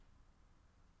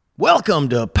Welcome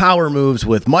to Power Moves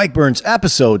with Mike Burns,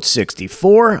 episode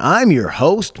 64. I'm your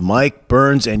host, Mike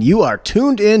Burns, and you are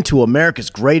tuned in to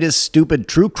America's greatest stupid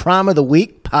true crime of the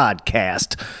week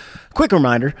podcast. Quick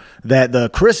reminder that the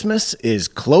Christmas is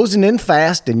closing in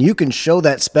fast, and you can show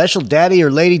that special daddy or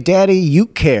lady daddy you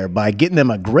care by getting them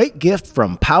a great gift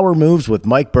from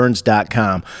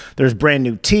PowerMovesWithMikeBurns.com. There's brand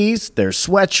new tees, there's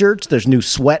sweatshirts, there's new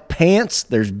sweatpants,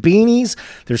 there's beanies,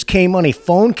 there's K-Money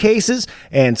phone cases,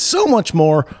 and so much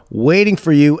more waiting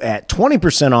for you at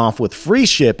 20% off with free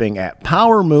shipping at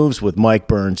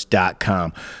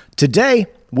PowerMovesWithMikeBurns.com. Today,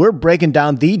 we're breaking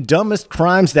down the dumbest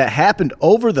crimes that happened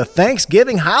over the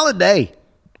Thanksgiving holiday.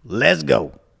 Let's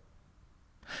go.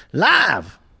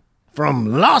 Live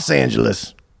from Los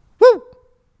Angeles,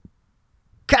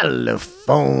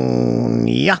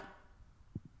 California.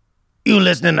 You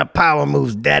listening to Power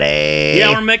Moves, Daddy?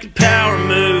 Yeah, we're making power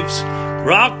moves,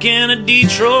 rocking a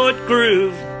Detroit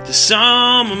groove to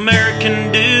some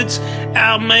American dudes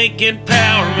out making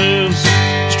power moves.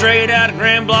 Straight out of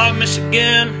Grand Blanc,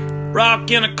 Michigan.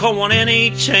 Rocking a cold one in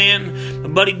each hand. My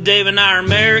buddy Dave and I are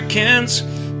Americans,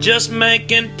 just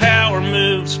making power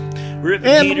moves.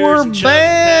 And we're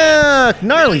back.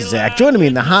 Gnarly Zach joining me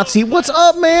in the hot seat. What's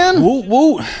up, man? Woo,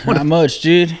 woo. Not much,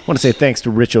 dude. I want to say thanks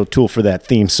to Rich O'Toole for that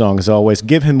theme song, as always.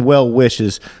 Give him well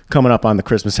wishes coming up on the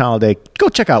Christmas holiday. Go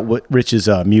check out Rich's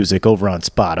music over on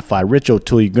Spotify. Rich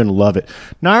O'Toole, you're going to love it.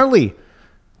 Gnarly,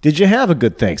 did you have a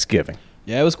good Thanksgiving?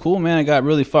 Yeah, it was cool, man. I got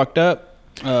really fucked up.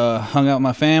 Hung out with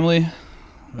my family.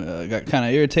 Got kind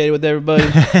of irritated with everybody.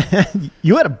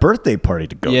 You had a birthday party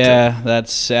to go to. Yeah,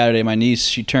 that's Saturday. My niece,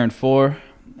 she turned 4,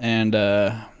 and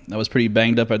I was pretty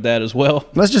banged up at that as well.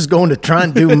 Let's just go in to try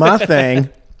and do my thing.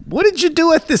 What did you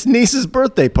do at this niece's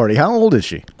birthday party? How old is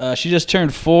she? She just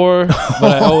turned 4, but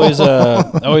I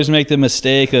always make the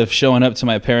mistake of showing up to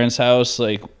my parents' house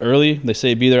like early. They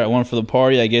say be there at 1 for the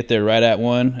party. I get there right at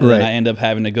 1, and then I end up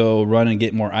having to go run and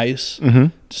get more ice. Mm-hmm.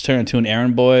 Just turn into an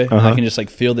errand boy. And I can just like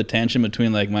feel the tension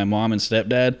between like my mom and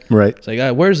stepdad. Right. It's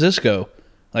like, where does this go?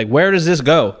 Like, where does this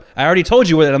go? I already told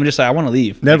you where. I'm just like, I want to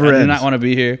leave. Never ends. I do not want to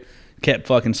be here. Kept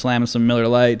fucking slamming some Miller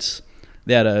Lights.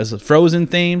 They had a Frozen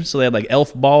theme, so they had like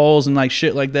elf balls and like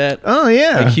shit like that. Oh,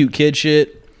 yeah. Like cute kid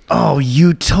shit. Oh,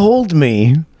 you told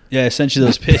me. Yeah, I sent you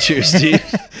those pictures, dude.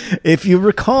 If you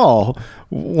recall,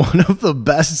 one of the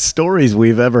best stories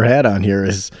we've ever had on here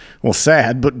is, well,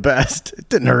 sad, but best, it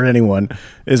didn't hurt anyone,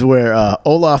 is where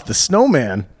Olaf the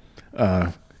Snowman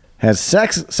has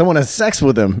sex. Someone has sex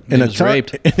with him. He was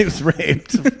raped. And he was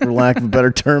raped, for lack of a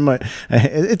better term.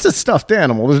 It's a stuffed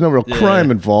animal. There's no real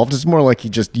crime involved. It's more like he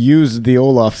just used the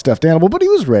Olaf stuffed animal, but he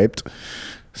was raped,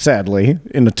 sadly,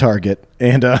 in the Target.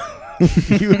 And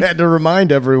you had to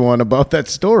remind everyone about that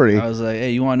story. I was like, hey,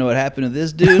 you want to know what happened to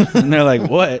this dude? And they're like,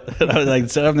 what? And I was like,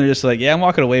 they're just like, yeah, I'm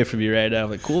walking away from you right now.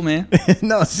 I'm like, cool, man.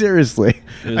 No, seriously.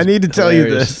 I need to tell you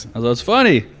this. I was like, it's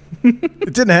funny.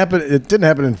 It didn't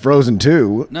happen in Frozen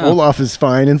 2. No. Olaf is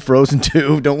fine in Frozen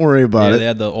 2. Don't worry about it. They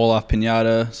had the Olaf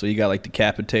pinata, so he got like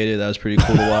decapitated. That was pretty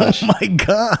cool to watch. Oh my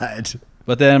God.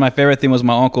 But then my favorite thing was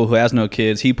my uncle, who has no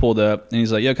kids. He pulled up and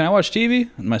he's like, yo, can I watch TV?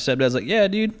 And my stepdad's like, yeah,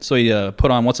 dude. So he put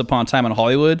on Once Upon a Time in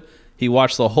Hollywood. He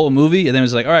watched the whole movie and then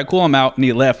was like, all right, cool, I'm out. And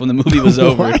he left when the movie was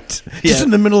over. What? Yeah. Just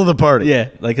in the middle of the party. Yeah,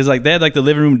 like, cause like they had like the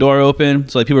living room door open,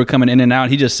 so like people were coming in and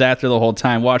out. He just sat there the whole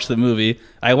time, watched the movie.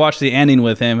 I watched the ending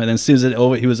with him, and then as soon as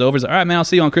he was over, he's like, all right, man, I'll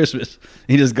see you on Christmas.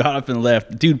 He just got up and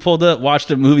left. Dude pulled up, watched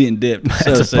the movie, and dipped.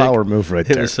 That's a power move right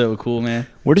there. It was so cool, man.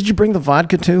 Where did you bring the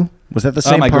vodka to? Was that the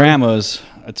same my party? grandma's.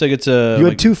 I took it to. You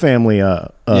had two family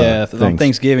yeah, things. on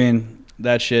Thanksgiving.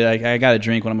 That shit, I got to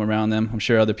drink when I'm around them. I'm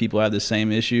sure other people have the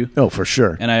same issue. Oh, for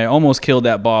sure. And I almost killed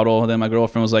that bottle. Then my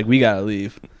girlfriend was like, we got to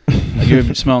leave. Like,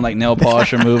 you're smelling like nail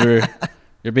polish remover.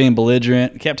 You're being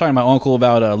belligerent. I kept talking to my uncle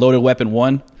about Loaded Weapon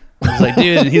 1. I was like,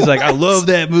 dude. And he's like, I love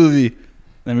that movie.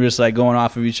 And we're just like going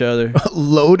off of each other.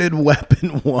 Loaded Weapon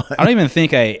 1. I don't even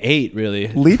think I ate, really.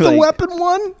 Lethal like, Weapon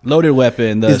 1? Loaded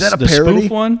Weapon. Is that a parody?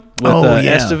 Spoof one with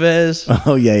Estevez.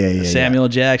 Oh, yeah. Samuel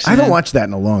Jackson. I haven't watched that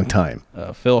in a long time.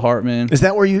 Phil Hartman. Is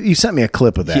that where you sent me a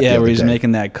clip of that? Yeah, where he's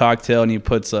making that cocktail and he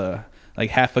puts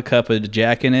like half a cup of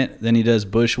Jack in it. Then he does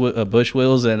Bush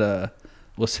Wills and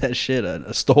what's that shit? A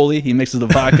Stoli. He mixes the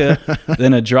vodka,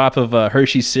 then a drop of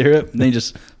Hershey syrup, and then he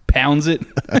just pounds it.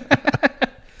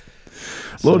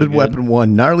 Loaded Weapon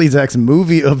 1, Gnarly Zach's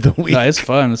movie of the week. No, it's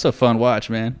fun. It's a fun watch,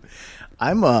 man.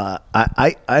 I'm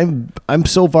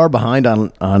so far behind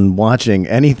on watching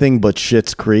anything but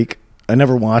Schitt's Creek. I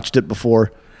never watched it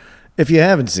before. If you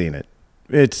haven't seen it,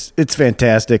 it's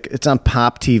fantastic. It's on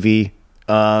Pop TV,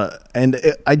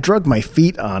 I drug my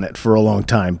feet on it for a long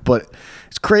time. But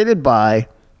it's created by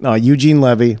Eugene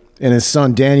Levy and his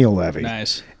son Daniel Levy.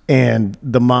 Nice. and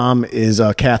the mom is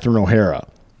Catherine O'Hara.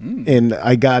 And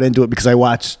I got into it because I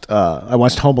watched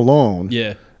Home Alone.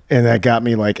 Yeah. And that got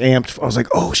me like amped. I was like,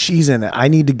 oh, she's in it. I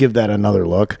need to give that another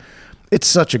look. It's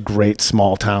such a great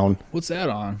small town. What's that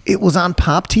on? It was on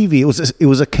Pop TV. It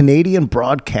was a Canadian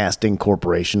Broadcasting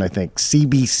Corporation, I think.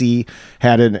 CBC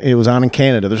had it. It was on in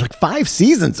Canada. There's like 5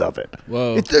 seasons of it.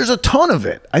 Whoa. There's a ton of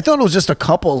it. I thought it was just a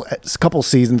couple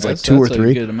seasons, like 2 or 3. That's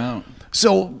a good amount.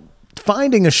 So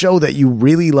finding a show that you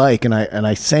really like, and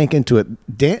I sank into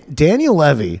it. Daniel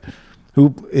Levy,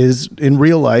 who is in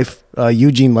real life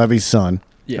Eugene Levy's son,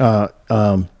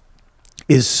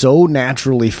 is so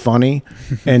naturally funny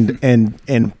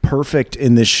and perfect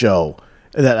in this show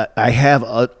that I have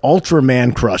an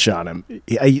Ultraman crush on him.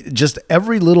 Just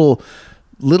every little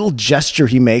gesture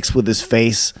he makes with his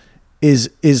face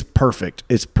is perfect.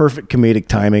 It's perfect comedic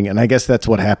timing, and I guess that's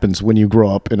what happens when you grow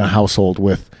up in a household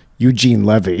with Eugene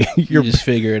Levy. You just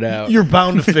figure it out. You're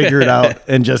bound to figure it out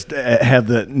and just have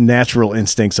the natural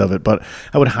instincts of it. But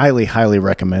I would highly, highly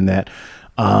recommend that.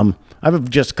 I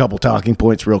have just a couple talking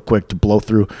points real quick to blow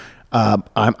through.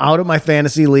 I'm out of my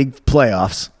fantasy league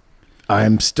playoffs.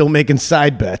 I'm still making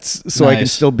side bets so I can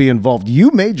still be involved. You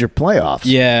made your playoffs.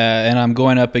 Yeah, and I'm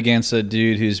going up against a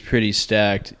dude who's pretty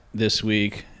stacked this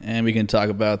week. And we can talk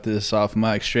about this off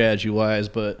mic strategy-wise,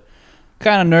 but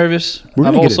kind of nervous.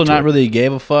 I've also not really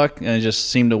gave a fuck, and it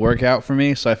just seemed to work out for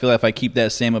me. So I feel like if I keep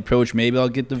that same approach, maybe I'll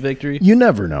get the victory. You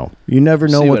never know. You never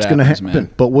know what's going to happen.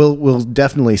 Man. But we'll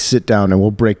definitely sit down and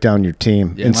we'll break down your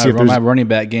team. Yeah, and see if my running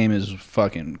back game is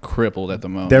fucking crippled at the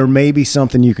moment. There may be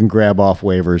something you can grab off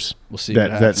waivers. We'll see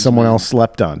that someone else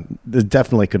slept on. It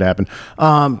definitely could happen.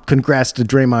 Congrats to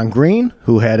Draymond Green,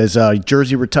 who had his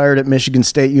jersey retired at Michigan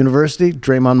State University.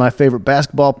 Draymond, my favorite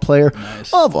basketball player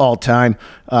of all time.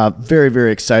 Very,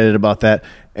 very excited about that.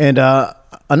 And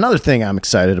another thing I'm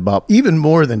excited about, even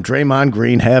more than Draymond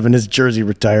Green having his jersey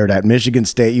retired at Michigan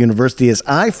State University, is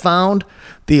I found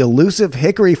the elusive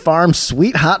Hickory Farm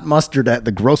sweet hot mustard at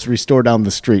the grocery store down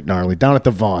the street, gnarly, down at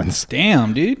the Vons.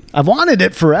 Damn, dude. I've wanted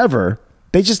it forever.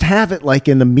 They just have it like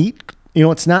in the meat. You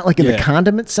know, it's not like in the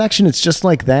condiment section. It's just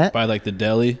like that. By like the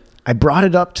deli. I brought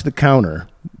it up to the counter,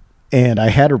 and I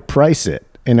had her price it.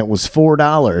 And it was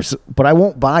 $4, but I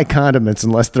won't buy condiments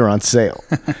unless they're on sale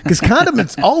because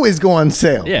condiments always go on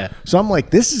sale. Yeah. So I'm like,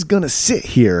 this is going to sit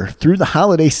here through the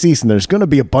holiday season. There's going to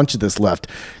be a bunch of this left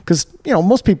because, you know,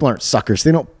 most people aren't suckers.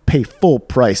 They don't pay full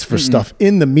price for stuff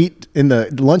in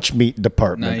the lunch meat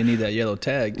department. No, you need that yellow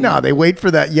tag. No, they wait for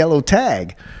that yellow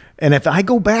tag. And if I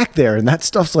go back there and that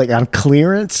stuff's like on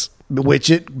clearance,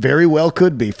 which it very well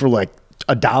could be for like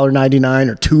 $1.99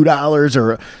 or $2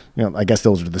 or, you know, I guess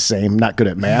those are the same. Not good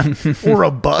at math. Or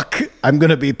 $1, I'm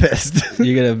gonna be pissed.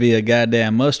 You're gonna be a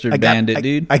goddamn mustard bandit,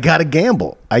 dude. I gotta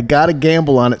gamble. I gotta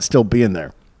gamble on it still being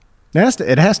there.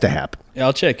 It has to happen. Yeah,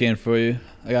 I'll check in for you.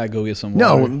 I gotta go get some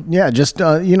water. No, yeah, just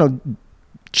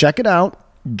check it out.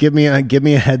 Give me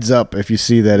a heads up if you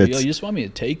see that it's. Yo, you just want me to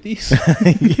take these?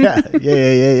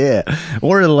 yeah.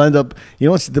 Or it'll end up. You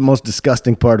know what's the most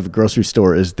disgusting part of a grocery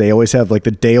store is they always have like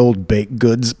the day old baked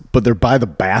goods, but they're by the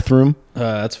bathroom.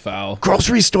 That's foul.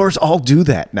 Grocery stores all do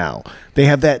that now. They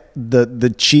have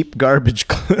the cheap garbage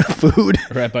food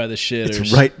right by the shitters.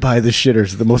 It's right by the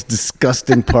shitters. The most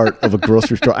disgusting part of a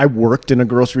grocery store. I worked in a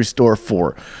grocery store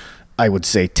for, I would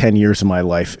say, 10 years of my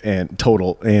life and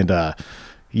total, and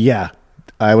yeah.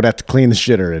 I would have to clean the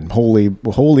shitter, and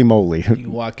holy moly. You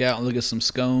walk out and look at some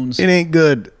scones. It ain't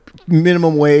good.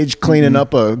 Minimum wage cleaning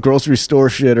up a grocery store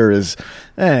shitter is,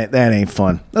 that ain't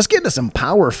fun. Let's get into some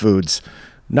power foods.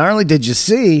 Gnarly, did you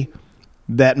see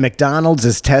that McDonald's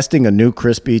is testing a new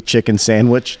crispy chicken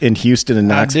sandwich in Houston and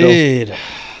Knoxville? I did.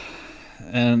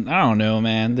 And I don't know,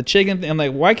 man. The chicken thing, I'm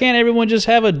like, why can't everyone just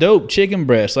have a dope chicken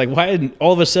breast? Like, why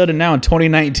all of a sudden now in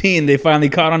 2019 they finally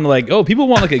caught on to like, oh, people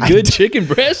want like a good chicken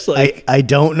breast? Like, I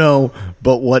don't know,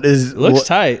 but looks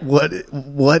tight.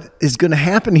 What is going to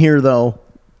happen here though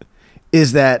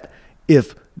is that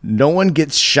if no one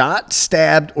gets shot,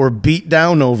 stabbed, or beat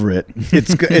down over it,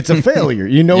 it's a failure.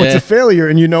 You know it's a failure,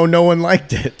 and you know no one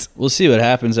liked it. We'll see what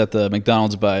happens at the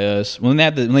McDonald's by us. When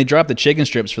they dropped the chicken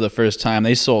strips for the first time,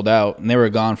 they sold out, and they were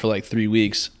gone for like 3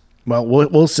 weeks. Well,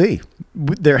 we'll see.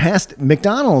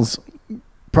 McDonald's,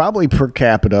 probably per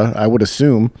capita, I would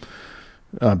assume,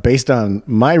 based on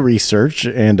my research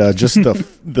and just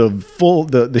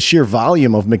the sheer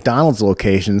volume of McDonald's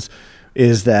locations,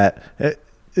 is that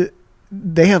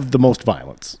they have the most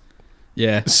violence.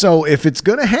 Yeah. So if it's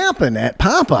going to happen at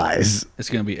Popeyes, It's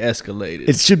going to be escalated.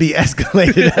 it should be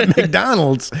escalated at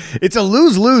McDonald's. It's a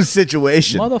lose-lose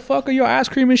situation. Motherfucker, your ice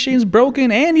cream machine's broken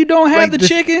and you don't have the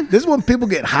chicken? This is when people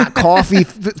get hot coffee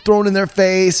thrown in their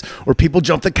face, or people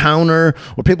jump the counter,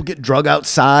 or people get drug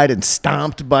outside and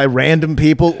stomped by random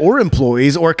people or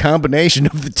employees, or a combination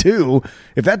of the two.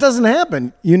 If that doesn't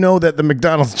happen, you know that the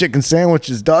McDonald's chicken sandwich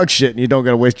is dog shit and you don't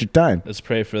got to waste your time. Let's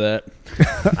pray for that.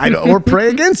 Or pray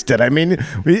against it. I mean,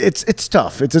 it's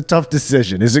tough. It's a tough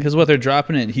decision. Is it Because what, they're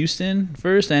dropping it in Houston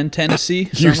first and Tennessee?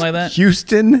 Something like that?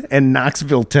 Houston and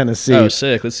Knoxville, Tennessee. Oh,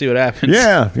 sick. Let's see what happens.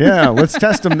 Yeah. Let's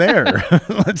test them there.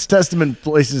 Let's test them in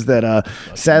places that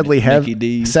sadly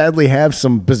have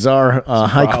some bizarre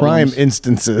high crime problems.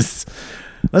 instances.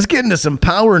 Let's get into some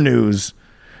power news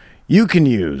you can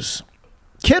use.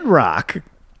 Kid Rock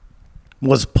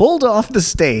was pulled off the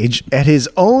stage at his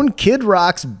own Kid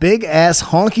Rock's big-ass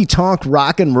honky-tonk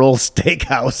rock and roll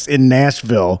steakhouse in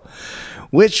Nashville,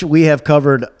 which we have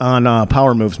covered on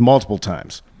Power Moves multiple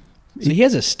times. So he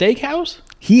has a steakhouse?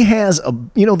 He has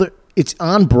it's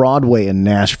on Broadway in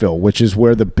Nashville, which is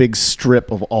where the big strip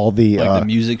of all the The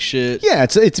music shit? Yeah,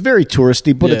 it's very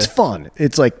touristy, but it's fun.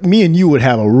 It's like me and you would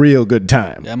have a real good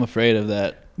time. Yeah, I'm afraid of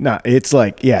that. No, it's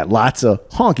like, lots of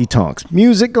honky tonks,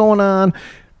 music going on,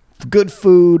 good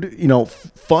food,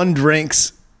 fun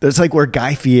drinks. There's like where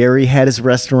Guy Fieri had his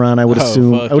restaurant. I would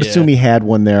assume he had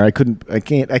one there. I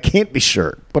can't be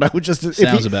sure, but I would just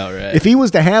sounds about right. If he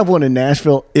was to have one in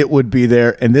Nashville, it would be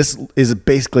there. And this is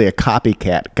basically a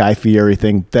copycat Guy Fieri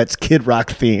thing that's Kid Rock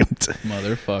themed.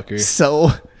 Motherfucker.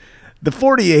 So the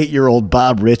 48-year-old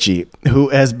Bob Ritchie, who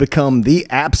has become the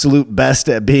absolute best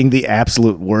at being the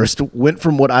absolute worst, went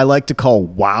from what I like to call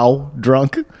wow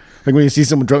drunk. Like when you see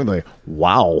someone drunk, they're like,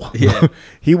 wow. Yeah.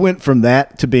 He went from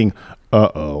that to being,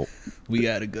 uh-oh. We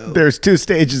gotta go. There's two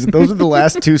stages. Those are the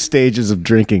last two stages of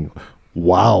drinking.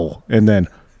 Wow. And then,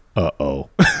 uh-oh.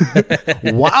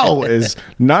 Wow is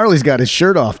Gnarly's got his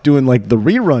shirt off doing like the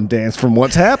rerun dance from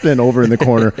What's Happening over in the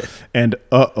corner. And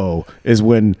uh-oh is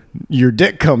when your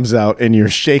dick comes out and you're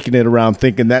shaking it around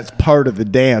thinking that's part of the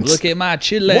dance. Look at my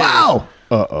chile. Wow.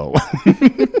 Uh-oh.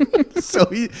 So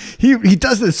he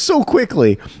does this so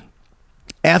quickly.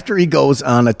 After he goes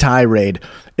on a tirade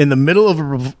in the middle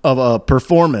of a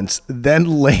performance, then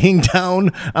laying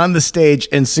down on the stage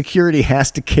and security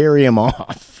has to carry him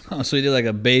off. Oh, so he did like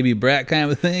a baby brat kind of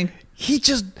a thing?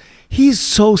 He's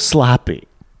so sloppy.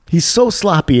 He's so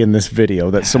sloppy in this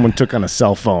video that someone took on a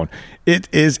cell phone. It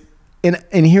is, and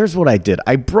here's what I did.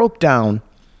 I broke down,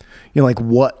 like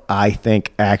what I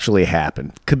think actually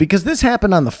happened. Because this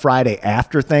happened on the Friday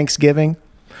after Thanksgiving.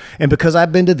 And because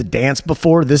I've been to the dance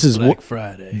before, this is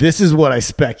what I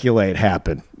speculate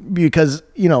happened. Because,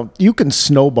 you can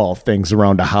snowball things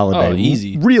around a holiday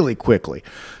easy. Really quickly.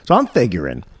 So I'm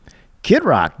figuring Kid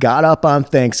Rock got up on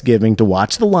Thanksgiving to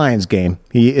watch the Lions game.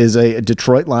 He is a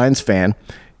Detroit Lions fan.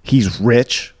 He's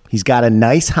rich. He's got a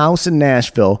nice house in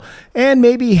Nashville. And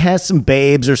maybe he has some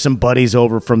babes or some buddies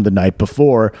over from the night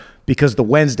before, because the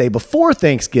Wednesday before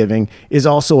Thanksgiving is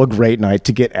also a great night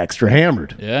to get extra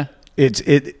hammered. Yeah.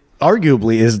 It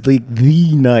arguably is the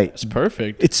night. It's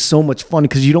perfect. It's so much fun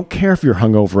because you don't care if you're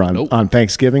hungover on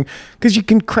Thanksgiving, because you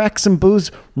can crack some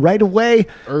booze right away.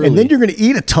 Early. And then you're going to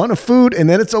eat a ton of food, and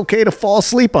then it's okay to fall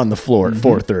asleep on the floor at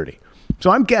 4:30.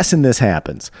 So I'm guessing this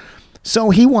happens.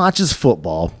 So he watches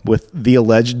football with the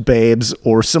alleged babes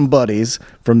or some buddies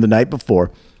from the night before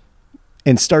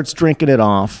and starts drinking it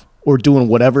off, or doing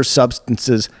whatever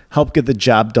substances help get the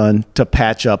job done to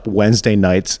patch up Wednesday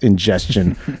night's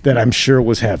ingestion that I'm sure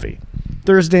was heavy.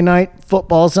 Thursday night,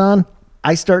 football's on.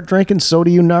 I start drinking. So do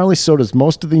you, Gnarly. So does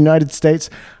most of the United States.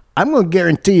 I'm going to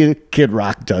guarantee you Kid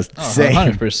Rock does the same.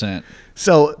 100%.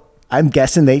 So I'm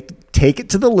guessing they take it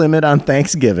to the limit on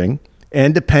Thanksgiving,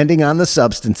 and depending on the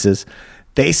substances,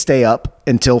 they stay up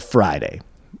until Friday.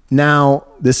 Now,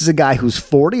 this is a guy who's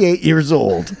 48 years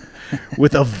old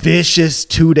with a vicious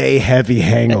 2-day heavy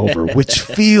hangover, which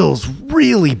feels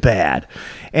really bad.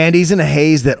 And he's in a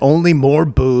haze that only more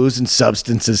booze and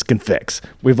substances can fix.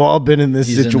 We've all been in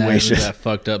this situation. In that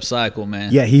fucked up cycle,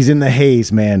 man. Yeah, he's in the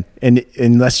haze, man. And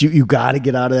unless you got to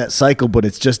get out of that cycle, but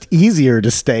it's just easier to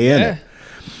stay in it.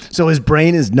 So his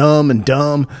brain is numb and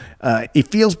dumb. It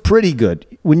feels pretty good.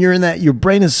 When you're in that, your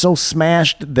brain is so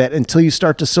smashed that until you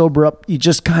start to sober up, you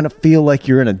just kind of feel like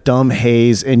you're in a dumb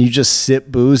haze, and you just sip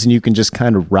booze and you can just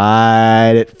kind of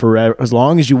ride it forever, as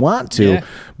long as you want to. Yeah.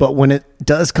 But when it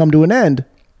does come to an end,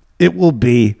 it will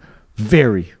be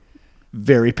very,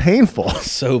 very painful.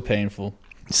 So painful.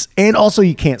 And also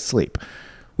you can't sleep.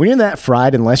 When you're that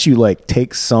fried, unless you like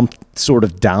take some sort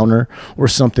of downer or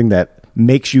something that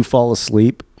makes you fall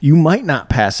asleep, you might not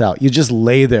pass out. You just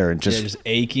lay there and just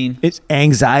aching. It's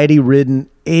anxiety ridden,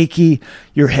 achy.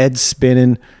 Your head's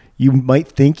spinning. You might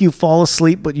think you fall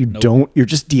asleep, but you don't. You're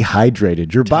just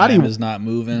dehydrated. Your body is not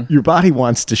moving. Your body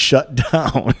wants to shut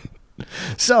down.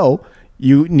 So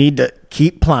you need to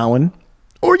keep plowing,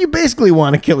 or you basically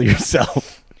want to kill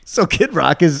yourself. So Kid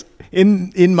Rock is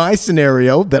in my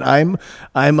scenario that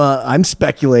I'm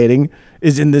speculating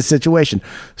is in this situation.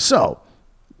 So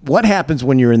what happens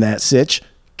when you're in that sitch?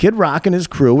 Kid Rock and his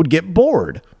crew would get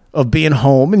bored of being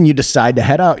home, and you decide to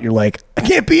head out. You're like, I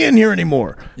can't be in here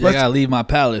anymore. I gotta leave my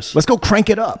palace. Let's go crank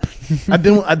it up.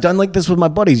 I've done like this with my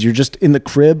buddies. You're just in the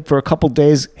crib for a couple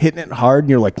days, hitting it hard, and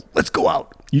you're like, let's go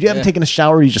out. You haven't taken a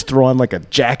shower. You just throw on like a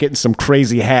jacket and some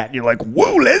crazy hat. And you're like,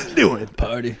 whoa, let's do it.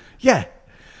 Party. Yeah.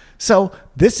 So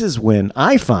this is when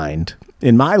I find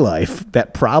in my life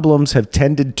that problems have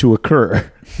tended to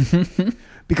occur.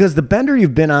 Because the bender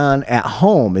you've been on at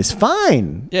home is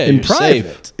fine in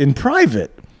private. Safe. In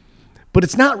private. But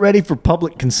it's not ready for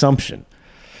public consumption.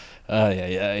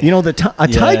 You know, a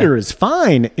tiger is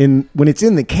fine when it's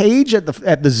in the cage at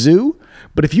the zoo,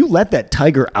 but if you let that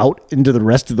tiger out into the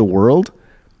rest of the world,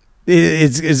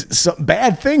 some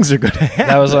bad things are going to happen.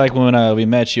 That was like when we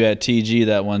met you at TG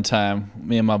that one time,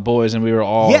 me and my boys, and we were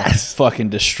all fucking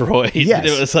destroyed. Yes.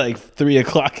 It was like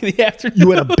 3:00 in the afternoon.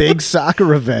 You had a big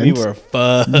soccer event. We were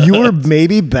fucked. You were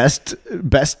maybe best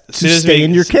to stay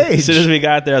in your cage. As soon as we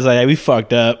got there, I was like, hey, we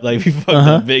fucked up. Like, we fucked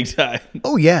up big time.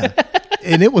 Oh, yeah.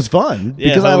 And it was fun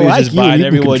because I like you and you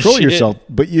can control shit. yourself.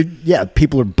 But you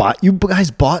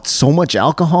guys bought so much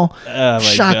alcohol. Oh, my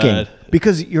Shocking. God.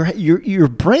 Because your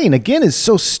brain, again, is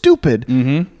so stupid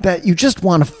that you just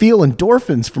want to feel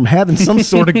endorphins from having some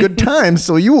sort of good time.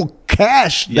 So you will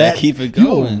cash that. Keep it going. You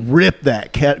will rip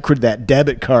that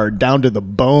debit card down to the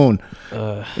bone.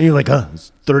 And you're like,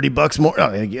 it's $30 more. Oh,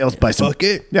 let's buy some. Fuck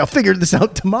it. Yeah, I'll figure this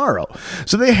out tomorrow.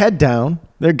 So they head down.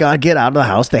 They're got to get out of the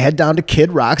house. They head down to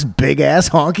Kid Rock's big-ass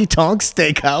honky-tonk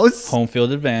steakhouse. Home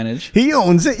field advantage. He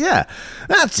owns it, yeah.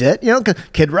 That's it. You know,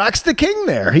 Kid Rock's the king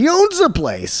there. He owns the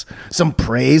place. Some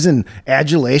praise and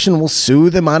adulation will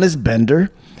soothe him on his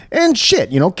bender. And shit,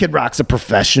 you know, Kid Rock's a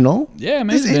professional. Yeah,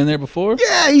 man, he's been there before.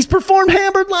 Yeah, he's performed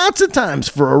Hammered lots of times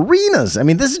for arenas. I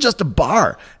mean, this is just a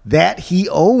bar that he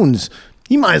owns.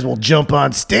 He might as well jump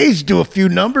on stage, do a few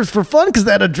numbers for fun, because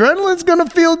that adrenaline's going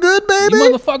to feel good, baby.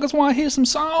 You motherfuckers want to hear some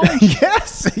songs?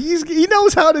 Yes, he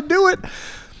knows how to do it.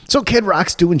 So Kid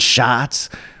Rock's doing shots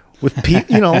with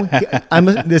people, you know.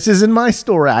 This isn't my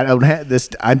story. I don't have this.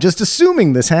 I'm just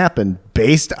assuming this happened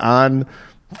based on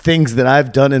things that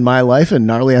I've done in my life, and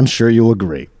Gnarly, I'm sure you'll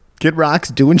agree. Kid Rock's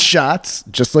doing shots,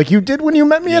 just like you did when you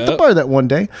met me at the bar that one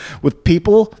day, with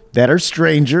people that are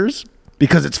strangers.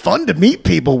 Because it's fun to meet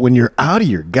people when you're out of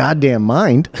your goddamn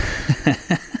mind.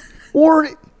 Or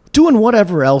doing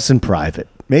whatever else in private.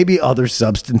 Maybe other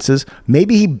substances.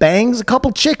 Maybe he bangs a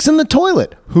couple chicks in the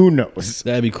toilet. Who knows?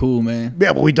 That'd be cool, man.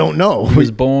 Yeah, but we don't know. He was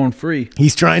born free.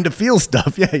 He's trying to feel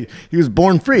stuff. Yeah, he was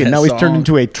born free, and now he's turned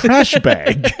into a trash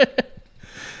bag.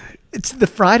 It's the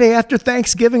Friday after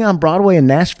Thanksgiving on Broadway in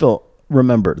Nashville.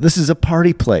 Remember, this is a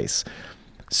party place.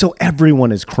 So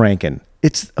everyone is cranking.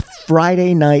 It's a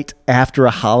Friday night after a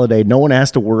holiday. No one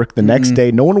has to work the next day.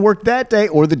 No one worked that day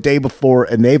or the day before,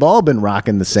 and they've all been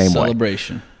rocking the same way.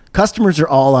 Celebration. Customers are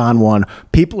all on one.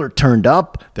 People are turned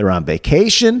up. They're on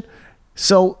vacation.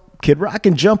 So Kid Rock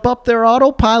can jump up their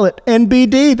autopilot.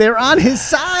 NBD, they're on his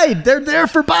side. They're there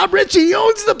for Bob Ritchie. He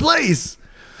owns the place.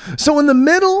 So in the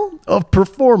middle of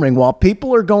performing, while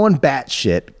people are going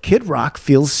batshit, Kid Rock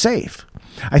feels safe.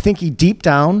 I think he deep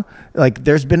down, like,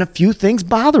 there's been a few things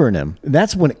bothering him. And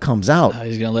that's when it comes out.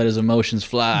 He's going to let his emotions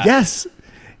fly. Yes.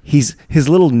 His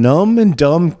little numb and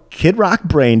dumb Kid Rock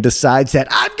brain decides that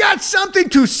I've got something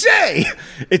to say.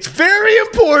 It's very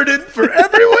important for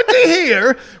everyone to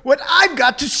hear what I've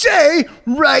got to say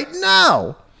right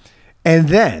now. And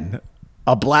then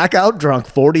a blackout drunk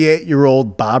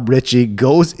 48-year-old Bob Ritchie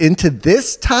goes into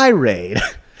this tirade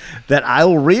that I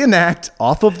will reenact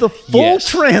off of the full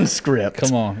transcript.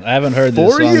 Come on. I haven't heard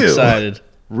this, so I'm excited.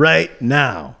 Right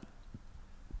now.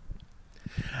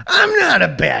 I'm not a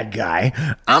bad guy.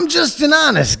 I'm just an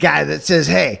honest guy that says,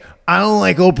 hey, I don't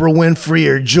like Oprah Winfrey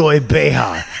or Joy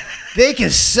Behar. They can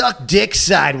suck dick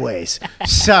sideways.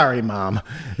 Sorry, Mom.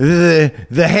 The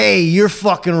hey, you're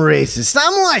fucking racist.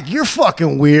 I'm like, you're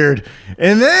fucking weird.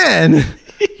 And then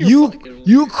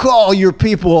you call your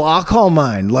people, I'll call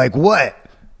mine. Like, what?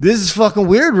 This is fucking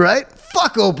weird, right?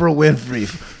 Fuck Oprah Winfrey.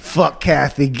 Fuck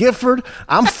Kathy Gifford.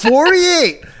 I'm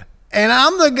 48, and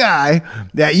I'm the guy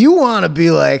that you want to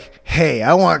be like, hey,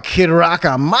 I want Kid Rock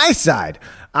on my side.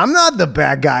 I'm not the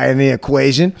bad guy in the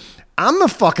equation. I'm the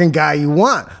fucking guy you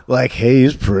want. Like, hey,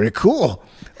 he's pretty cool.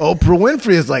 Oprah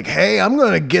Winfrey is like, hey, I'm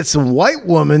going to get some white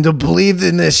woman to believe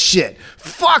in this shit.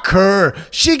 Fuck her.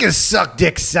 She can suck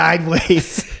dick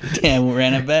sideways. Damn, we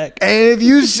ran it back. And if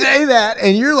you say that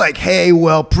and you're like, hey,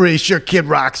 well, pretty sure Kid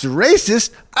Rock's a racist,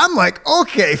 I'm like,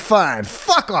 okay, fine.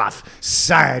 Fuck off.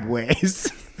 Sideways.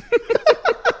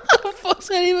 What the fuck's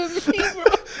that even mean,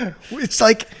 bro? It's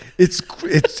like,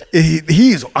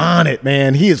 he is on it,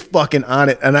 man. He is fucking on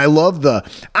it. And I love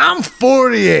I'm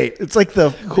 48. It's like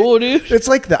cool, dude. It's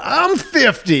like I'm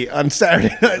 50 on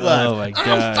Saturday Night Live. Oh my God.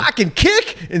 I'm fucking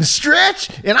Kick and Stretch,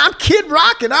 and I'm Kid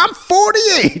Rock, and I'm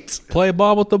 48. Play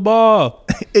ball with the ball.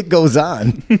 It goes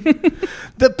on.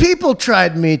 The people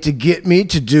tried to get me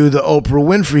to do the Oprah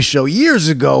Winfrey Show years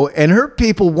ago, and her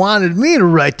people wanted me to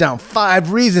write down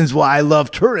 5 reasons why I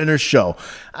loved her and her show.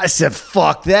 I said,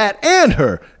 fuck that and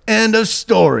her. End of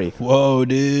story. Whoa,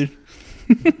 dude.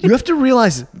 You have to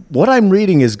realize what I'm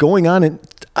reading is going on in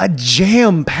a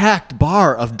jam-packed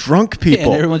bar of drunk people. Yeah,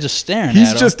 and everyone's just staring He's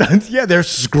at him. just, they're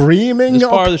screaming. This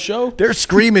part of the show? They're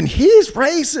screaming, he's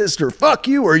racist, or fuck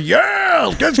you, or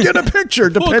yeah, let's get a picture,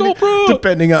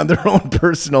 depending on their own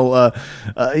personal,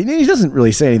 he doesn't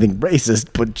really say anything racist,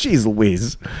 but geez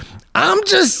Louise. I'm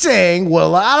just saying what a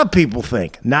lot of people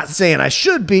think. Not saying I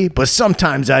should be, but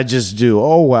sometimes I just do.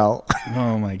 Oh, well.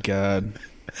 Oh, my God.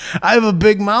 I have a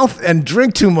big mouth and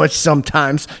drink too much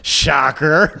sometimes.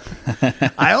 Shocker.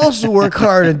 I also work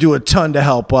hard and do a ton to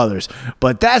help others.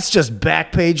 But that's just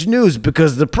back page news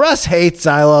because the press hates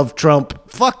I love Trump.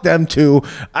 Fuck them too.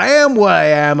 I am what I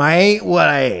am. I ain't what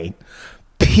I ain't.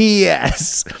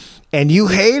 P.S. And you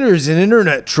haters and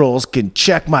internet trolls can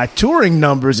check my touring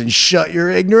numbers and shut your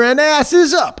ignorant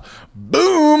asses up.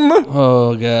 Boom.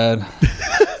 Oh, God.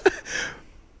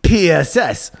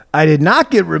 PSS. I did not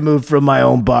get removed from my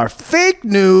own bar. Fake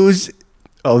news.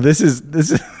 Oh, this is.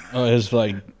 Oh, his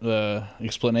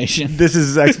explanation. This is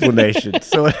his explanation.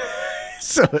 So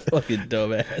fucking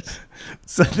dumbass.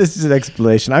 So this is an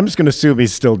explanation. I'm just going to assume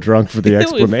he's still drunk for the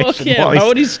explanation. Fuck yeah. How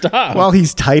would he stop? While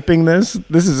he's typing this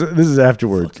is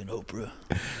afterwards. Fucking Oprah.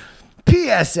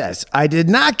 PSS. I did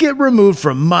not get removed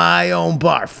from my own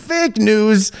bar. Fake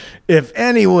news. If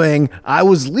anything, I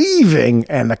was leaving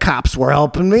and the cops were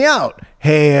helping me out.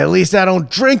 Hey, at least I don't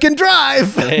drink and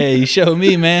drive. Hey, you show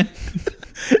me, man.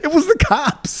 It was the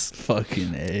cops.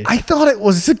 Fucking A. I thought it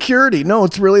was security. No,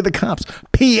 it's really the cops.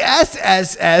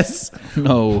 PSSS.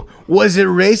 No. Was it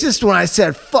racist when I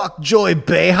said fuck Joy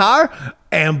Behar?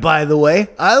 And by the way,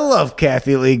 I love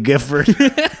Kathy Lee Gifford.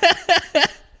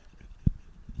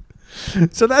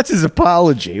 So that's his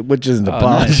apology, which isn't an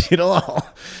apology at all.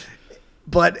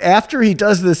 But after he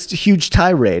does this huge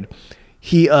tirade,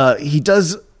 he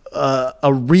does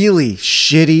a really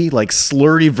shitty, like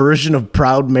slurry version of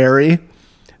Proud Mary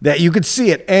that you could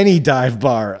see at any dive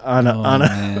bar on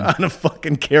a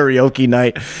fucking karaoke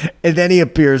night. And then he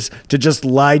appears to just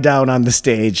lie down on the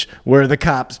stage where the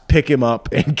cops pick him up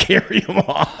and carry him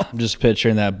off. I'm just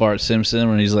picturing that Bart Simpson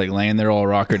when he's like laying there all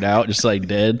rockered out, just like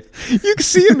dead. You can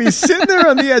see him. He's sitting there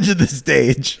on the edge of the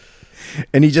stage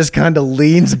and he just kind of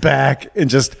leans back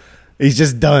and he's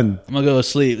just done. I'm going to go to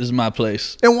sleep. This is my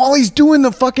place. And while he's doing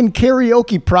the fucking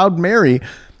karaoke Proud Mary,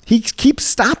 he keeps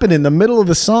stopping in the middle of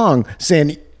the song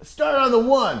saying, start on the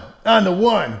one, on the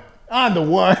one, on the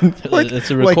one. Like, it's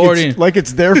a recording. Like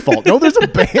it's their fault. No, there's a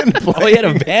band playing. Oh, he had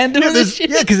a band doing this shit?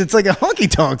 Yeah, because it's like a honky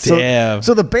tonk. Damn.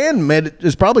 So the band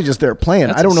is probably just there playing.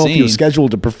 That's I don't know if he was insane.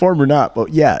 scheduled to perform or not, but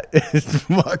yeah, it's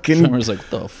fucking. Drummer's like,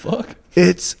 what the fuck?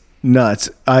 It's nuts.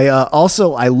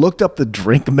 I looked up the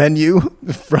drink menu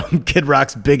from Kid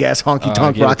Rock's big ass honky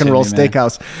tonk give it rock and to roll me, man.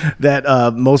 steakhouse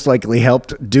that most likely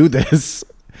helped do this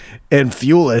and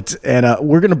fuel it. And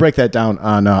we're gonna break that down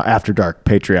on After Dark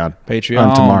Patreon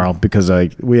on tomorrow because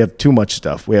we have too much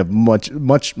stuff. We have much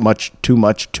too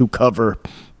much to cover.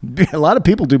 A lot of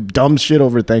people do dumb shit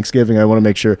over Thanksgiving. I want to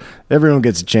make sure everyone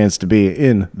gets a chance to be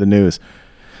in the news.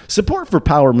 Support for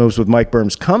Power Moves with Mike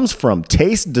Burns comes from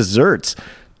Taste Desserts.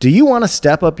 Do you want to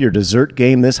step up your dessert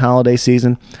game this holiday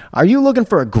season? Are you looking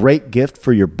for a great gift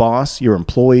for your boss, your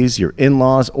employees, your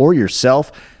in-laws, or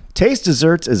yourself? Taste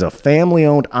Desserts is a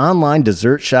family-owned online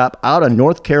dessert shop out of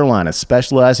North Carolina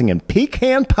specializing in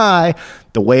pecan pie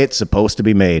the way it's supposed to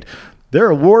be made. Their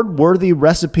award-worthy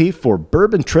recipe for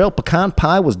Bourbon Trail pecan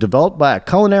pie was developed by a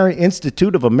Culinary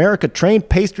Institute of America trained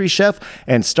pastry chef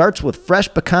and starts with fresh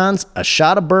pecans, a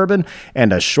shot of bourbon,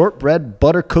 and a shortbread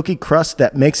butter cookie crust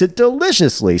that makes it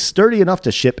deliciously sturdy enough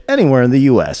to ship anywhere in the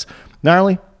U.S.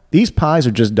 Gnarly, These pies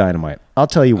are just dynamite. I'll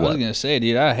tell you I was what. gonna say,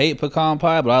 dude, I hate pecan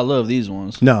pie, but I love these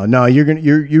ones. No,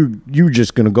 you're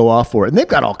just gonna go off for it. And they've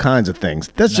got all kinds of things.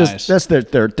 That's Nice. just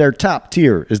their top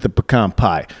tier is the pecan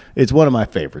pie. It's one of my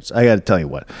favorites. I got to tell you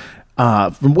what.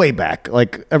 From way back,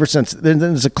 like ever since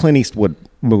there's a Clint Eastwood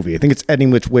movie. I think it's Any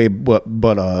Which Way But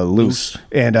Loose.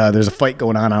 And there's a fight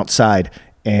going on outside,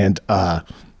 and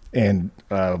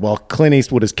while Clint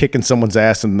Eastwood is kicking someone's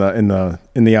ass in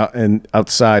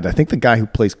outside, I think the guy who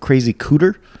plays Crazy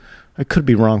Cooter, I could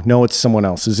be wrong. No, it's someone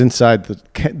else. Is inside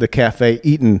the cafe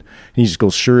eating. And he just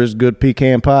goes, "Sure is good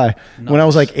pecan pie." Nice. When I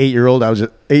was like 8 years old, I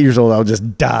would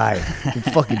just die,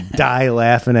 fucking die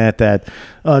laughing at that.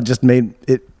 Just made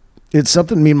it. It's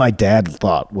something me and my dad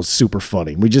thought was super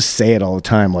funny. We just say it all the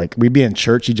time. Like we'd be in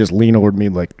church, he'd just lean over to me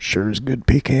like, "Sure is good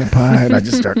pecan pie," and I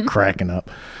just start cracking up.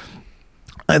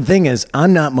 The thing is,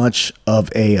 I'm not much of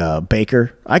a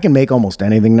baker. I can make almost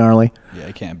anything, gnarly. Yeah,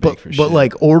 I can't bake for shit. But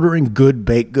like ordering good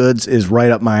baked goods is right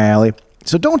up my alley.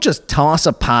 So don't just toss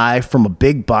a pie from a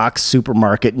big box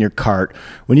supermarket in your cart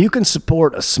when you can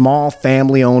support a small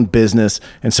family-owned business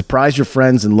and surprise your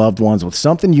friends and loved ones with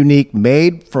something unique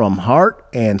made from heart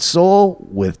and soul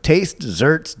with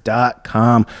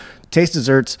TasteDesserts.com. Taste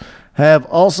Desserts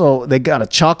they got a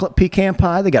chocolate pecan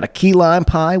pie. They got a key lime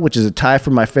pie, which is a tie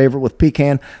for my favorite with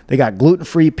pecan. They got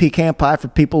gluten-free pecan pie for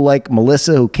people like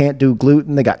Melissa who can't do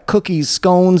gluten. They got cookies,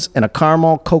 scones, and a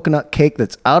caramel coconut cake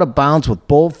that's out of bounds with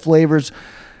bold flavors.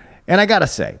 And I got to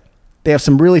say, they have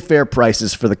some really fair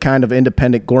prices for the kind of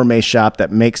independent gourmet shop that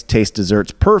makes Taste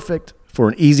Desserts perfect for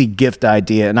an easy gift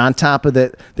idea. And on top of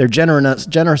that, they're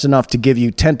generous enough to give you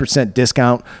 10%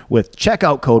 discount with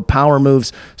checkout code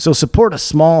POWERMOVES. So support a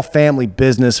small family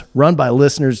business run by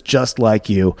listeners just like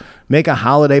you. Make a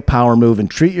holiday power move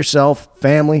and treat yourself,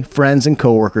 family, friends, and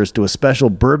coworkers to a special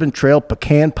Bourbon Trail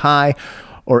pecan pie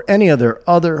or any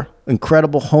other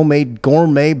incredible homemade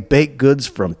gourmet baked goods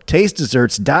from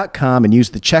TasteDesserts.com and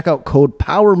use the checkout code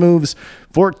POWERMOVES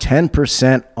for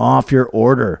 10% off your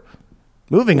order.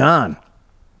 Moving on.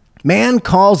 Man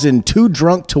calls in too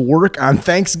drunk to work on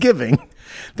Thanksgiving,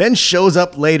 then shows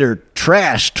up later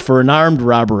trashed for an armed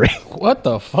robbery. What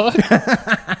the fuck?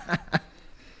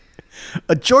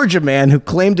 A Georgia man who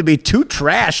claimed to be too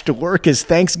trashed to work his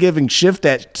Thanksgiving shift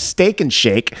at Steak and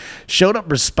Shake showed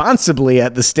up responsibly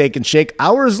at the Steak and Shake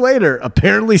hours later,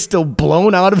 apparently still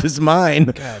blown out of his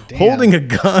mind, holding a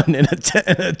gun in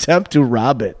an attempt to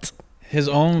rob it. His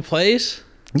own place?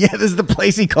 Yeah, this is the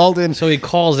place he called in. So he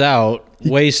calls out,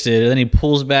 wasted, and then he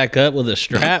pulls back up with a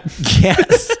strap?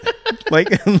 Yes.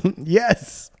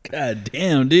 Yes. God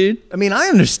damn, dude. I mean, I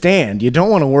understand. You don't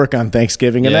want to work on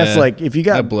Thanksgiving, and that's like, if you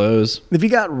got... That blows. If you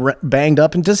got banged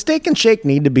up, and does Steak and Shake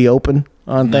need to be open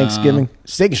on Thanksgiving?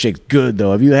 Steak and Shake's good,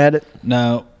 though. Have you had it?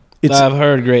 No. I've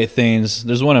heard great things.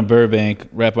 There's one in Burbank,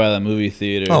 right by the movie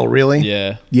theater. Oh, really?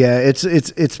 Yeah. Yeah,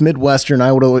 it's Midwestern.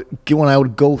 When I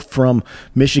would go from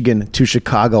Michigan to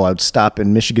Chicago, I would stop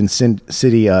in Michigan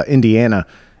City, Indiana,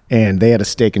 and they had a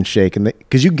Steak and Shake, and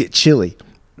because you get chili.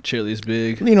 Chili's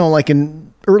big. You know, like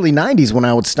in early 90s when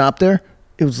I would stop there,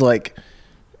 it was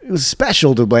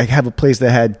special to like have a place that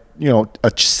had, you know,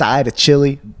 a side of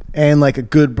chili and like a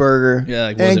good burger,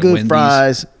 and good Wendy's?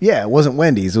 Fries. Yeah, it wasn't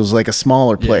Wendy's. It was like a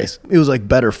smaller place. It was like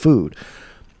better food.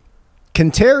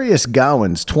 Kentarius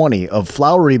Gowans, 20, of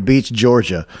Flowery Beach,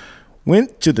 Georgia,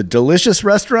 went to the delicious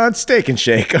restaurant Steak and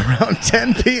Shake around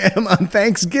 10 p.m. on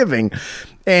Thanksgiving,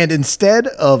 and instead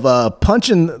of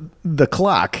punching the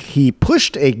clock, he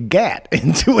pushed a gat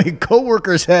into a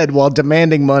coworker's head while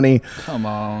demanding money. Come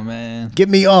on, man. Give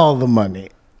me all the money.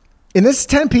 And this is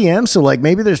 10 p.m., so like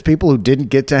maybe there's people who didn't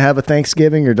get to have a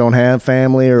Thanksgiving or don't have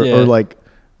family or like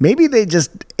maybe they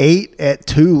just ate at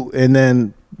 2 and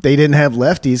then they didn't have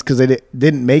lefties because they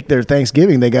didn't make their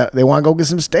Thanksgiving. They want to go get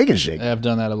some Steak and Shake. I've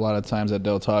done that a lot of times at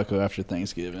Del Taco after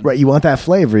Thanksgiving. Right, you want that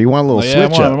flavor. You want a little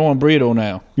switch up. I want burrito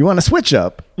now. You want to switch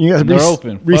up. You got to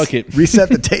open. Fuck it. Reset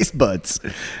the taste buds.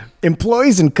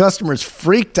 Employees and customers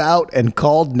freaked out and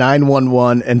called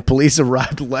 911, and police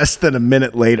arrived less than a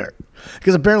minute later.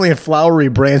 Because apparently in Flowery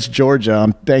Branch, Georgia,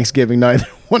 on Thanksgiving night, there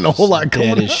wasn't a whole lot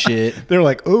going on. Shit. They're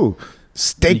like, ooh,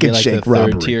 Steak and Shake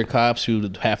robbery. Third-tier cops who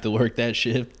have to work that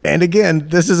shift. And again,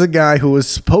 this is a guy who was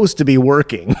supposed to be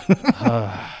working.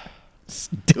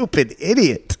 Stupid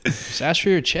idiot. Just ask for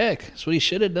your check. That's what he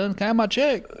should have done. Can I have my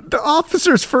check? The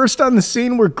officers first on the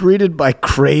scene were greeted by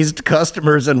crazed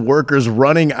customers and workers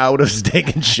running out of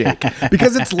Steak and Shake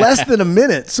because it's less than a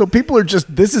minute. So people are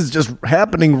this is just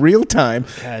happening real time.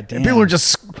 God damn. And people are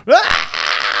just...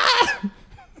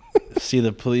 See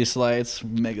the police lights,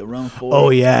 make a run for it. Oh,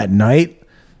 yeah, at night.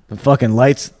 The fucking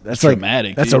lights. That's like...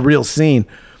 dramatic, That's dude. a real scene.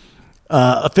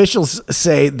 Officials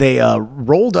say they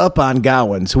rolled up on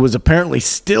Gowans, who was apparently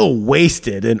still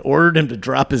wasted, and ordered him to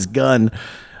drop his gun.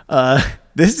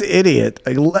 This idiot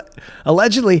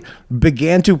allegedly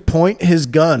began to point his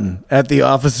gun at the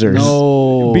officers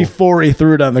before he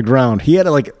threw it on the ground. He had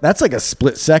that's like a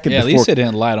split second. Yeah, at least they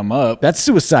didn't light him up. That's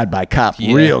suicide by cop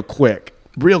real quick.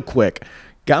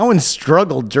 Gowan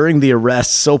struggled during the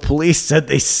arrest, so police said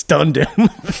they stunned him.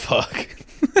 Fuck.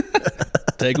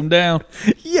 Take him down.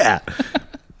 Yeah.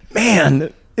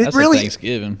 Man, That's really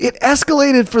Thanksgiving. It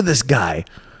escalated for this guy.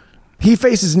 He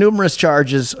faces numerous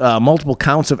charges, multiple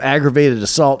counts of aggravated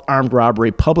assault, armed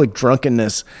robbery, public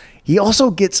drunkenness. He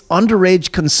also gets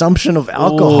underage consumption of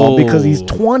alcohol because he's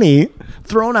 20,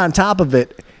 thrown on top of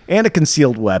it, and a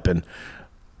concealed weapon.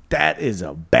 That is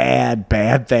a bad,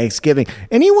 bad Thanksgiving.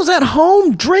 And he was at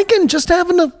home drinking, just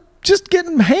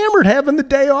getting hammered, having the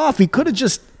day off. He could have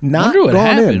just not gone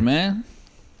happened, in. Man.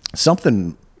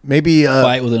 Something, maybe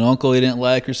fight with an uncle he didn't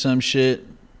like or some shit.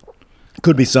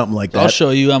 Could be something like that. I'll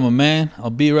show you I'm a man. I'll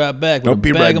be right back with a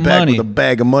bag of money. With a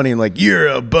bag of money and like, you're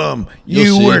a bum.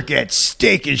 You work at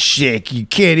Steak and Shake. You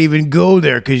can't even go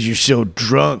there because you're so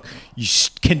drunk. You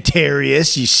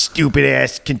Contarious, you stupid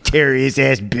ass Contarious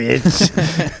ass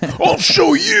bitch. I'll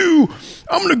show you.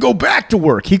 I'm going to go back to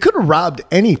work. He could have robbed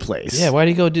any place. Yeah, why'd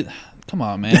he go do... Come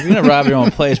on, man. If you're going to rob your own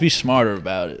place, be smarter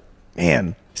about it.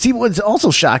 Man. See, what's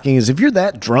also shocking is if you're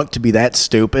that drunk to be that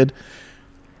stupid,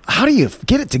 how do you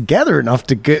get it together enough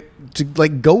to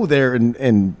go there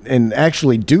and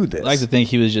actually do this? I like to think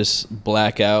he was just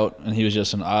blackout and he was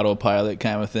just an autopilot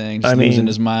kind of thing. Just losing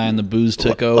his mind. The booze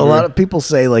took over. A lot of people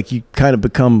say like you kind of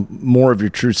become more of your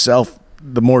true self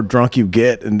the more drunk you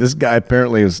get, and this guy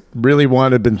apparently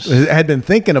had been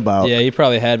thinking about. Yeah, he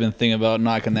probably had been thinking about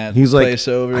knocking that place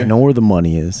over. I know where the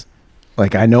money is.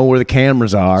 Like, I know where the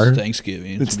cameras are. It's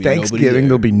Thanksgiving. It's Thanksgiving.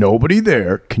 There'll be nobody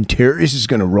there. Contarious is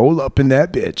going to roll up in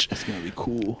that bitch. It's going to be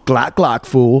cool. Glock,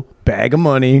 fool. Bag of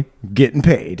money. Getting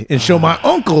paid. And show my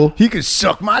uncle he could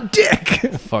suck my dick.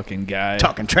 Fucking guy.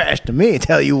 Talking trash to me.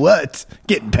 Tell you what.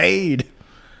 Getting paid.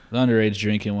 The underage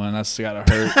drinking one. That's got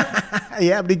to hurt.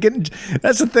 Yeah, but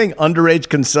that's the thing. Underage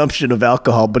consumption of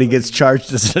alcohol, but he gets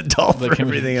charged as an adult for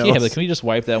everything else. Yeah, but can we just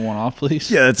wipe that one off,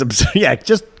 please? Yeah, that's absurd. Yeah,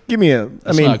 just give me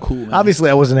That's not cool, man. Obviously,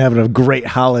 I wasn't having a great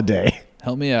holiday.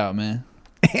 Help me out, man.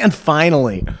 And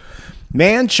finally,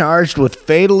 man charged with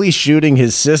fatally shooting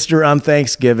his sister on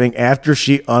Thanksgiving after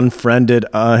she unfriended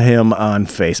him on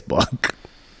Facebook.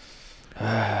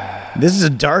 This is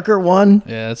a darker one.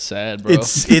 Yeah, that's sad, bro.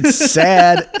 It's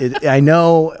sad. I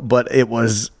know, but it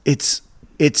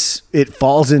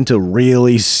falls into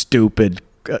really stupid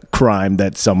crime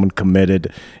that someone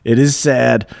committed. It is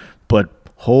sad, but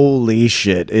holy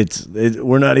shit.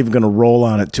 We're not even going to roll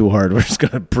on it too hard. We're just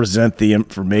going to present the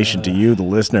information to you, the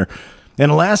listener.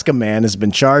 An Alaska man has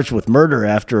been charged with murder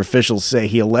after officials say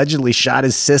he allegedly shot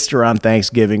his sister on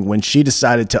Thanksgiving when she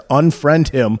decided to unfriend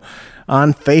him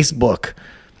on Facebook.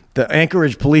 The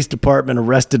Anchorage Police Department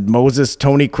arrested Moses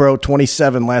Tony Crow,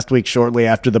 27, last week shortly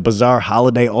after the bizarre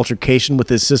holiday altercation with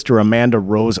his sister Amanda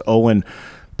Rose Owen.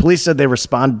 Police said they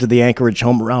responded to the Anchorage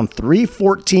home around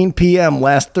 3:14 p.m.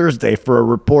 last Thursday for a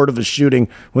report of a shooting.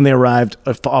 When they arrived,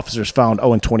 officers found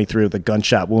Owen, 23, with a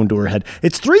gunshot wound to her head.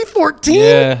 It's 3:14?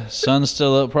 Yeah, sun's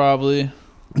still up probably.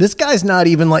 This guy's not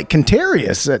even like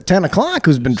Contarious at 10 o'clock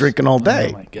who's been drinking all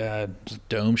day. Oh, my God. Just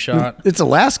dome shot. It's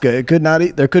Alaska.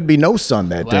 There could be no sun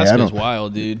that day. Alaska's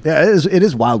wild, dude. Yeah, it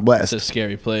is Wild West. It's a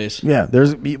scary place. Yeah,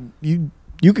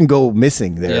 you can go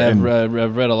missing there. Yeah, I've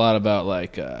read a lot about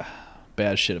like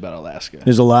bad shit about Alaska.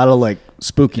 There's a lot of like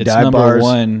spooky dive number bars.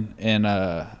 one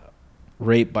in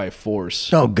rape by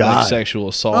force. Oh, God. Like sexual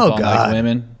assault on like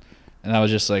women. And I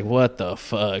was just like, what the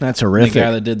fuck? That's horrific. The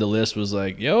guy that did the list was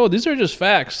like, yo, these are just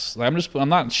facts. I'm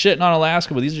not shitting on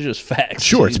Alaska, but these are just facts.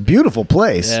 Sure, it's a beautiful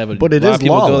place. Yeah, but it a lot is of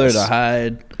people lawless. go there to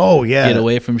hide. Oh, yeah. Get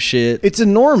away from shit. It's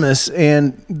enormous,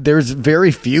 and there's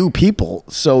very few people,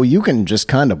 so you can just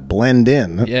kind of blend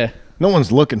in. Yeah. No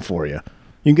one's looking for you.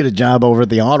 You can get a job over at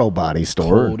the auto body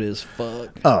store. Cold as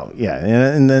fuck. Oh, yeah.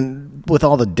 And then with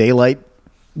all the daylight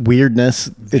weirdness,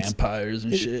 vampires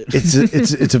and shit.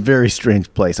 It's a very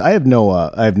strange place. I have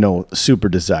no super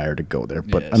desire to go there,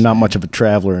 but I'm not much of a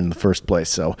traveler in the first place,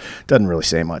 so it doesn't really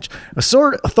say much.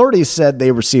 Authorities said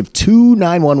they received 2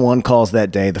 911 calls that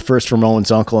day, the first from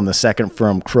Owen's uncle and the second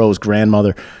from Crow's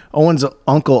grandmother. Owen's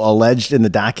uncle alleged in the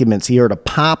documents he heard a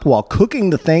pop while cooking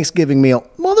the Thanksgiving meal.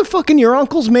 Motherfucking your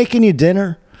uncle's making you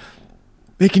dinner,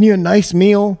 making you a nice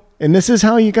meal. And this is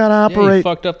how you got to operate. Yeah, he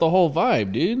fucked up the whole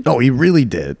vibe, dude. Oh, he really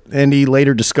did. And he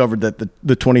later discovered that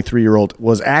the 23-year-old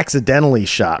was accidentally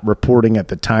shot, reporting at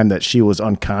the time that she was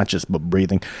unconscious but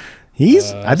breathing.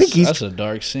 I think that's a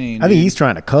dark scene. I think he's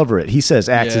trying to cover it. He says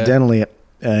accidentally,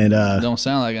 and don't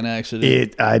sound like an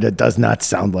accident. It does not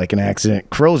sound like an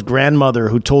accident. Crow's grandmother,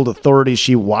 who told authorities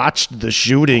she watched the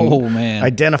shooting,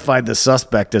 identified the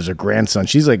suspect as her grandson.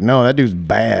 She's like, no, that dude's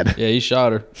bad. Yeah, he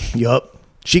shot her. Yup.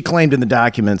 She claimed in the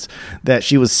documents that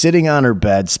she was sitting on her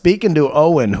bed speaking to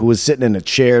Owen, who was sitting in a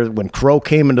chair, when Crow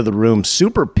came into the room,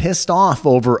 super pissed off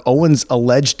over Owen's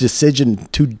alleged decision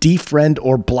to defriend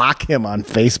or block him on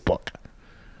Facebook.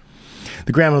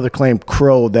 The grandmother claimed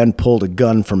Crow then pulled a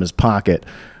gun from his pocket.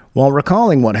 While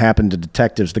recalling what happened to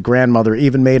detectives, the grandmother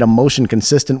even made a motion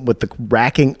consistent with the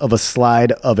racking of a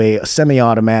slide of a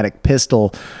semi-automatic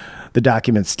pistol. The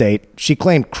documents state she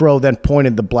claimed Crow then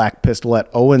pointed the black pistol at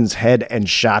Owen's head and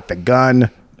shot the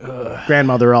gun.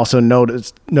 Grandmother also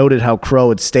noted how Crow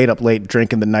had stayed up late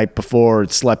drinking the night before,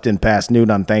 had slept in past noon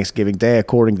on Thanksgiving Day,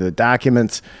 according to the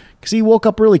documents, because he woke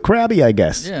up really crabby, I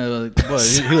guess. Yeah, what, he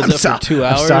was up for 2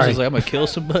 hours. He was like, I'm going to kill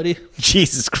somebody.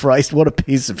 Jesus Christ, what a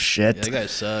piece of shit. Yeah, that guy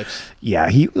sucks. Yeah,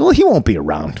 he won't be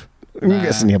around. I'm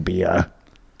guessing he'll be,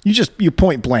 you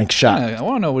point blank shot. Yeah, I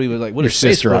want to know what he was like, what your his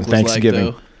sister Facebook on Thanksgiving.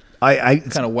 was like, though.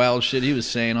 Kind of wild shit he was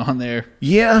saying on there.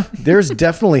 Yeah, there's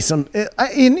definitely some.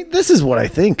 And this is what I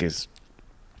think is.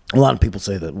 A lot of people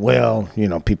say that. Well,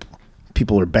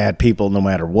 people are bad people no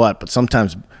matter what. But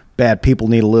sometimes bad people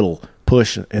need a little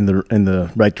push in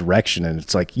the right direction. And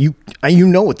it's like you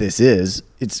know what this is.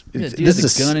 Dude this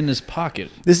is a gun in his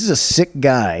pocket. This is a sick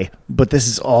guy, but this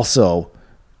is also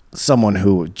someone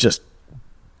who just.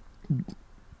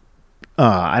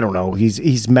 I don't know.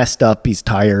 He's messed up. He's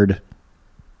tired.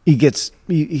 He's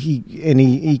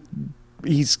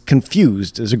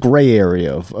confused. There's a gray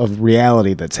area of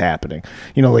reality that's happening.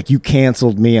 Like you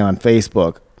canceled me on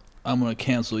Facebook. I'm going to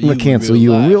cancel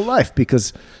you. In real life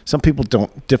because some people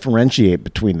don't differentiate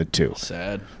between the two.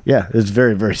 Sad. Yeah, it's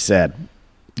very, very sad.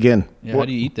 Again, how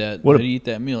do you eat that? How do you eat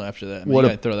that meal after that? You got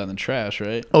to throw that in the trash,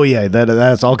 right? Oh yeah,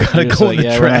 that's all got to go in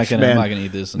the trash, man. I'm not gonna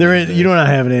eat this. You're not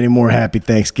having any more happy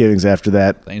Thanksgivings after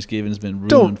that. Thanksgiving's been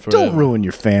ruined forever. Don't ruin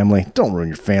your family. Don't ruin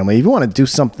your family. If you want to do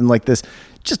something like this,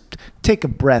 just take a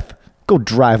breath. Go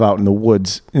drive out in the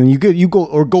woods, and you go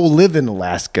live in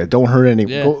Alaska. Don't hurt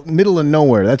anyone. Yeah. Go middle of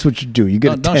nowhere. That's what you do. You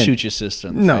get don't shoot your sister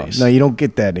in the face. No, you don't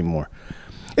get that anymore.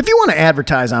 If you want to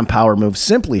advertise on Power Moves,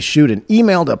 simply shoot an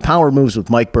email to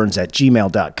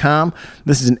powermoveswithmikeburns@gmail.com.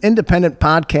 This is an independent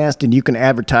podcast, and you can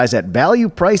advertise at value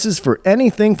prices for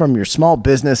anything from your small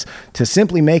business to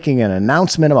simply making an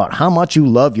announcement about how much you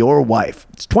love your wife.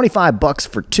 It's $25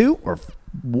 for two or 2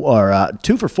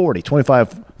 for $40,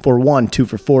 25 for 1, 2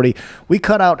 for $40. We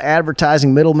cut out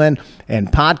advertising middlemen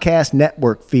and podcast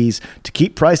network fees to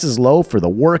keep prices low for the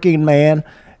working man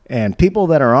and people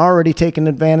that are already taking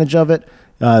advantage of it.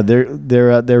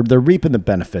 They're reaping the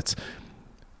benefits.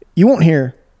 You won't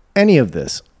hear any of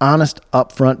this honest,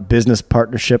 upfront business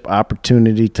partnership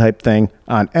opportunity type thing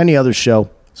on any other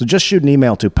show. So just shoot an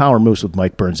email to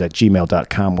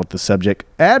powermoveswithmikeburns@gmail.com with the subject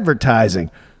advertising.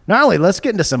 Gnarly, let's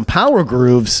get into some power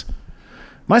grooves.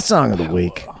 My song of the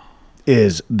week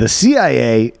is The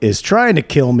CIA is Trying to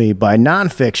Kill Me by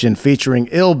Nonfiction featuring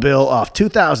Ill Bill off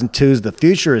 2002's The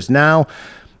Future Is Now.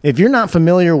 If you're not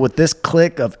familiar with this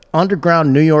clique of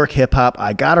underground New York hip-hop,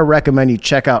 I gotta recommend you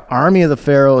check out Army of the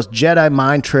Pharaohs, Jedi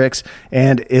Mind Tricks,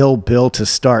 and Ill Bill to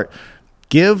start.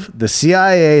 Give The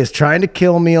CIA is Trying to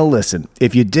Kill Me a listen.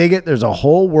 If you dig it, there's a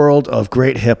whole world of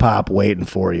great hip-hop waiting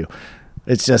for you.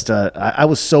 It's just, I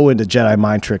was so into Jedi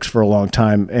Mind Tricks for a long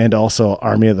time, and also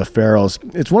Army of the Pharaohs.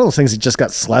 It's one of those things that just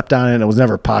got slept on, and it was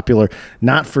never popular,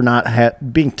 not for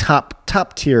being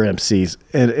top tier MCs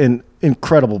and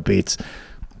incredible beats.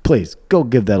 Please go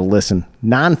give that a listen.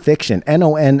 Nonfiction,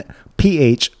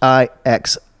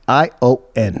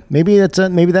 NONPHIXION.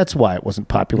 Maybe that's why it wasn't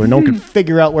popular. No one can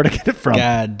figure out where to get it from.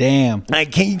 God damn!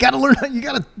 You got to learn. You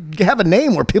got to have a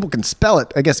name where people can spell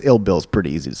it. I guess Ill Bill's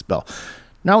pretty easy to spell.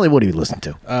 Not only what do you listen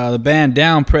to? The band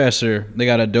Downpressor. They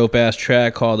got a dope ass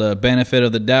track called "Benefit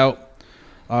of the Doubt"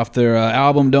 off their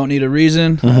album "Don't Need a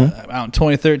Reason" out in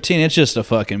 2013. It's just a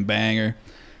fucking banger.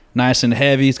 Nice and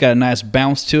heavy. It's got a nice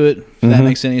bounce to it. If that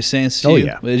makes any sense to you.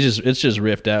 Yeah. It's just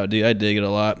riffed out, dude. I dig it a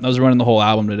lot. I was running the whole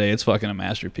album today. It's fucking a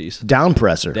masterpiece.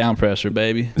 Downpressor,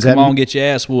 baby. Come on, get your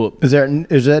ass whooped. Is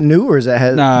that new or is that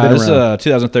it's a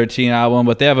 2013 album,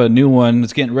 but they have a new one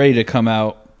that's getting ready to come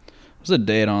out. What's the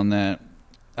date on that?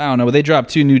 I don't know, but they dropped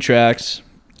 2 new tracks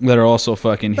that are also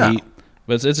fucking heat.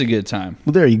 But it's a good time.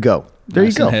 Well, there you go.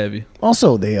 Nice and heavy.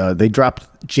 Also, they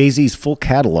dropped Jay-Z's full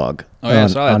catalog on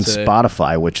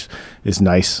Spotify, which is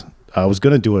nice. I was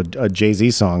going to do a Jay-Z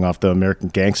song off the American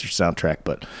Gangster soundtrack,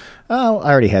 but I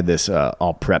already had this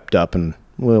all prepped up and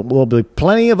We'll be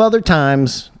plenty of other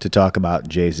times to talk about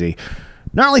Jay-Z.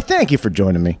 Gnarly, thank you for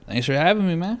joining me. Thanks for having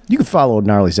me, man. You can follow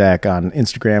Gnarly Zach on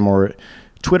Instagram or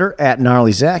Twitter at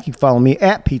Gnarly Zach. You can follow me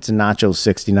at Pizza Nachos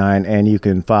 69, and you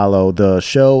can follow the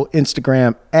show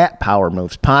Instagram at Power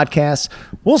Moves Podcast.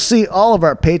 We'll see all of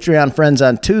our Patreon friends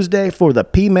on Tuesday for the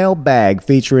P-Mail Bag,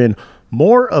 featuring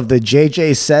more of the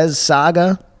JJ Says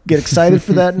saga. Get excited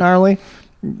for that, Gnarly.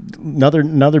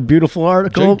 Another beautiful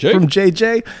article from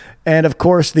JJ. And, of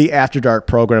course, the After Dark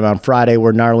program on Friday,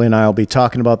 where Gnarly and I will be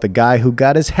talking about the guy who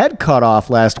got his head cut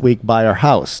off last week by our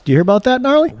house. Do you hear about that,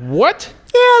 Gnarly? What?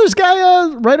 Yeah, there's a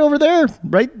guy right over there.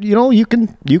 Right, you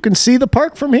can see the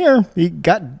park from here.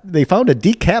 They found a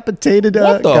decapitated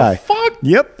guy. What the fuck?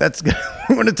 Yep,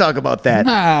 we're going to talk about that.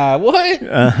 Nah, what?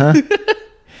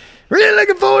 Really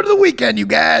looking forward to the weekend, you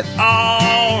guys.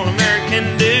 All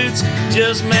American dudes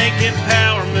just making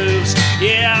power moves.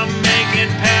 Yeah, I'm making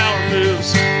power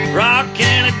moves.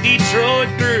 Rocking a Detroit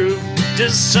groove.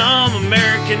 Just some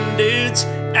American dudes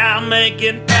out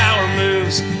making power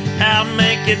moves. Out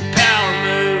making power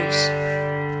moves.